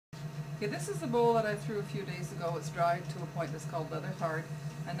Okay, this is the bowl that I threw a few days ago. It's dried to a point that's called leather hard,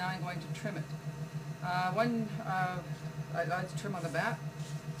 and now I'm going to trim it. I like to trim on the bat.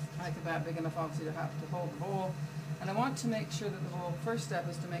 I like a bat big enough obviously to have to hold the bowl. And I want to make sure that the bowl, first step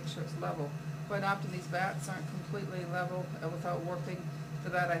is to make sure it's level. Quite often these bats aren't completely level without warping.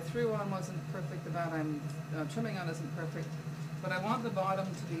 The bat I threw on wasn't perfect, the bat I'm trimming on isn't perfect. But I want the bottom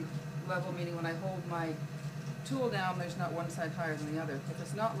to be level, meaning when I hold my tool down, there's not one side higher than the other. If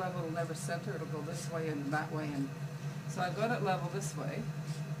it's not level, it'll never center. It'll go this way and that way. And so I've got it level this way,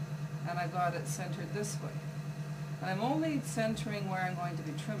 and I've got it centered this way. And I'm only centering where I'm going to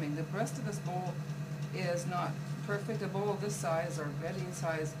be trimming. The rest of this bowl is not perfect. A bowl of this size, or any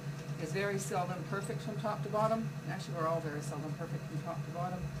size, is very seldom perfect from top to bottom. Actually, we're all very seldom perfect from top to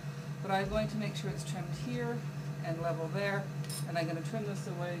bottom. But I'm going to make sure it's trimmed here and level there, and I'm going to trim this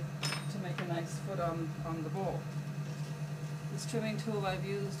away to make a nice foot on the bowl. This trimming tool I've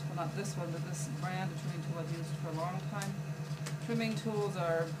used, well not this one, but this brand of trimming tool I've used for a long time. Trimming tools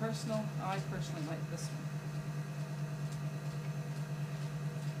are personal. I personally like this one.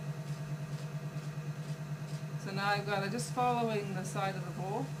 So now I've got it just following the side of the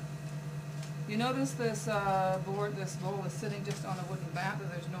bowl. You notice this bowl is sitting just on a wooden bat,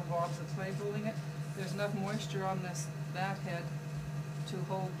 that there's no bobs of clay holding it. There's enough moisture on this bat head to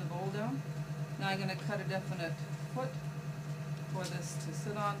hold the bowl down. Now I'm going to cut a definite foot for this to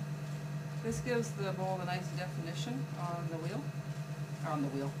sit on. This gives the bowl a nice definition on the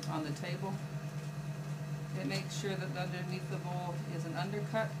table. It makes sure that underneath the bowl is an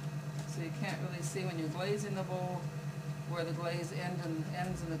undercut, so you can't really see when you're glazing the bowl where the glaze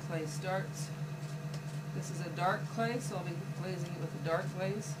ends and the clay starts. This is a dark clay, so I'll be glazing it with a dark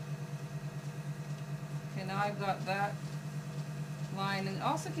glaze. Okay, now I've got that line, and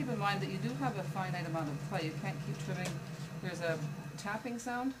also keep in mind that you do have a finite amount of clay. You can't keep trimming. There's a tapping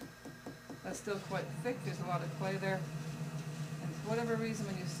sound. That's still quite thick. There's a lot of clay there. And for whatever reason,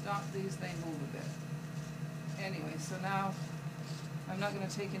 when you stop these, they move a bit. Anyway, so now I'm not going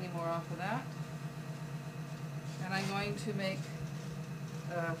to take any more off of that. And I'm going to make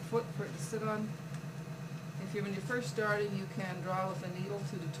a foot for it to sit on. When you're first starting, you can draw with a needle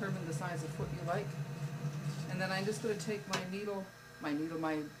to determine the size of foot you like. And then I'm just going to take my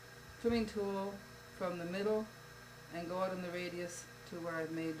trimming tool from the middle and go out in the radius to where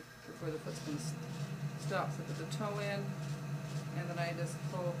I've made where the foot's going to stop. So put the toe in, and then I just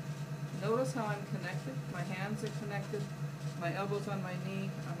pull. Notice how I'm connected. My hands are connected. My elbows on my knee,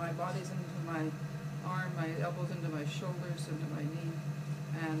 my body's into my arm, my elbows into my shoulders, into my knee,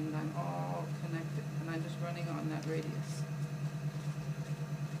 and I'm all connected. And I'm just running on that radius.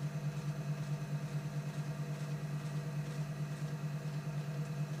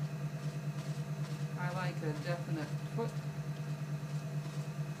 I like a definite foot.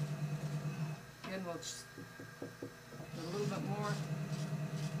 Again, we'll just a little bit more.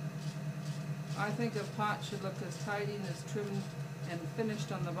 I think a pot should look as tidy and as trimmed and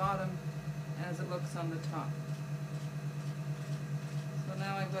finished on the bottom as it looks on the top. So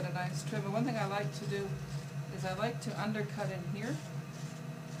now I've got a nice trim. But one thing I like to do is I like to undercut in here.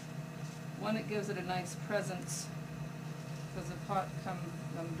 One, it gives it a nice presence because the pot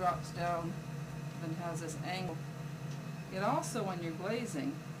drops down and has this angle. It also, when you're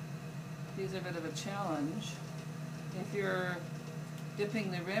glazing, these are a bit of a challenge. If you're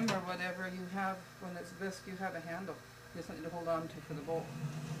dipping the rim or whatever, you have, when it's bisque, you have a handle. There's something to hold on to for the bowl.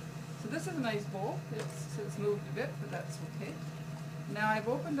 So this is a nice bowl. It's moved a bit, but that's okay. Now I've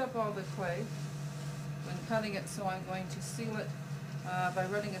opened up all the clay when cutting it, so I'm going to seal it by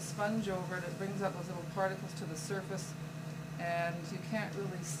running a sponge over it. It brings up those little particles to the surface, and you can't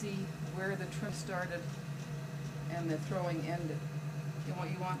really see where the trim started and the throwing ended. And what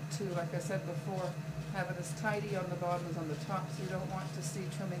you want to, like I said before, have it as tidy on the bottom as on the top, so you don't want to see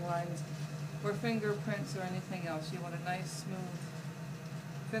trimming lines or fingerprints or anything else. You want a nice, smooth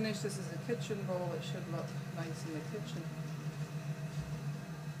finish. This is a kitchen bowl. It should look nice in the kitchen.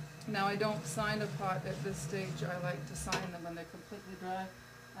 Now I don't sign a pot at this stage. I like to sign them when they're completely dry.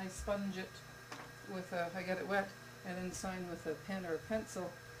 I sponge it with I get it wet, and then sign with a pen or a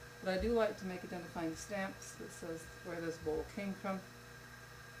pencil. But I do like to make identifying stamps that says where this bowl came from.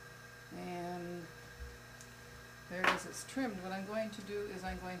 And there it is, it's trimmed. What I'm going to do is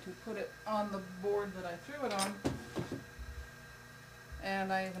I'm going to put it on the board that I threw it on.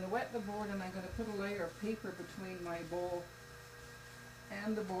 And I'm going to wet the board, and I'm going to put a layer of paper between my bowl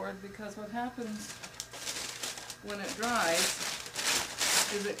and the board, because what happens when it dries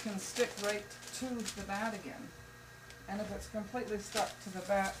is it can stick right to the bat again. And if it's completely stuck to the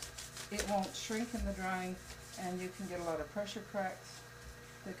bat, it won't shrink in the drying, and you can get a lot of pressure cracks.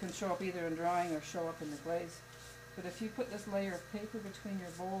 that can show up either in drying or show up in the glaze. But if you put this layer of paper between your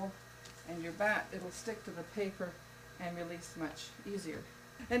bowl and your bat, it'll stick to the paper and release much easier.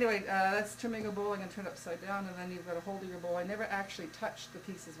 Anyway, that's trimming a bowl. I'm going to turn it upside down, and then you've got a hold of your bowl. I never actually touch the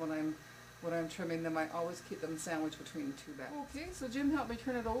pieces when I'm trimming them. I always keep them sandwiched between two bats. Okay, so Jim helped me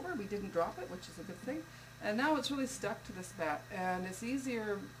turn it over. We didn't drop it, which is a good thing. And now it's really stuck to this bat, and it's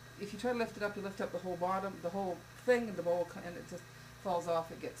easier if you try to lift it up. You lift up the whole bottom, the whole thing in the bowl, and it just falls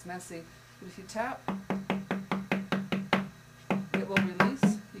off. It gets messy. But if you tap, it will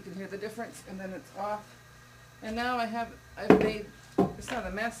release. You can hear the difference, and then it's off. And now I've made, it's not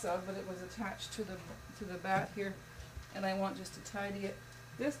a mess of, but it was attached to the bat here, and I want just to tidy it.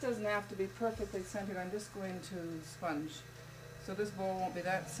 This doesn't have to be perfectly centered. I'm just going to sponge. So this bowl won't be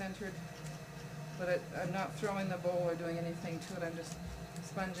that centered, but I'm not throwing the bowl or doing anything to it. I'm just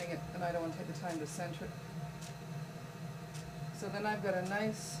sponging it, and I don't want to take the time to center it. So then I've got a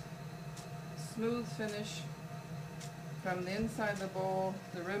nice smooth finish from the inside of the bowl.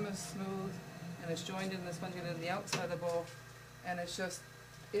 The rim is smooth, and it's joined in the sponging in the outside of the bowl, and it's just,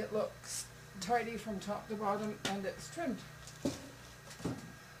 it looks tidy from top to bottom, and it's trimmed.